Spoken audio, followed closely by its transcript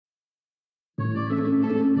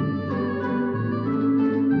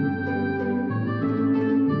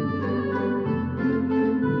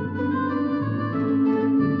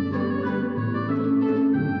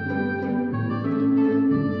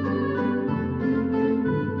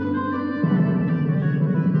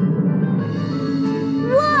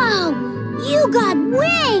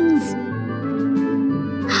wings!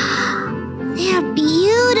 They're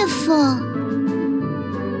beautiful.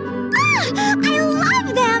 Ah! I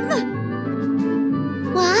love them!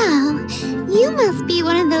 Wow, you must be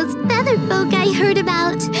one of those feather folk I heard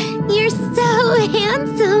about. You're so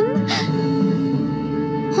handsome.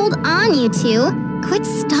 Hold on, you two. Quit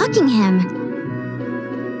stalking him.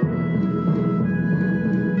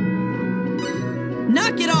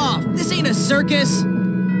 Knock it off! This ain't a circus!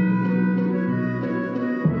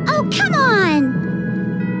 Oh, come on!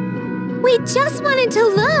 We just wanted to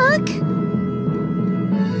look.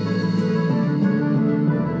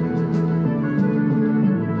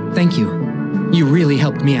 Thank you. You really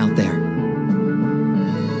helped me out there.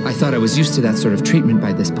 I thought I was used to that sort of treatment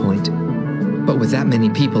by this point. But with that many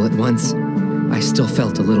people at once, I still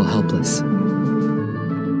felt a little helpless.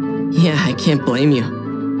 Yeah, I can't blame you.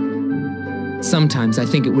 Sometimes I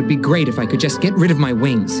think it would be great if I could just get rid of my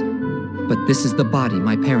wings. But this is the body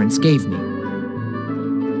my parents gave me.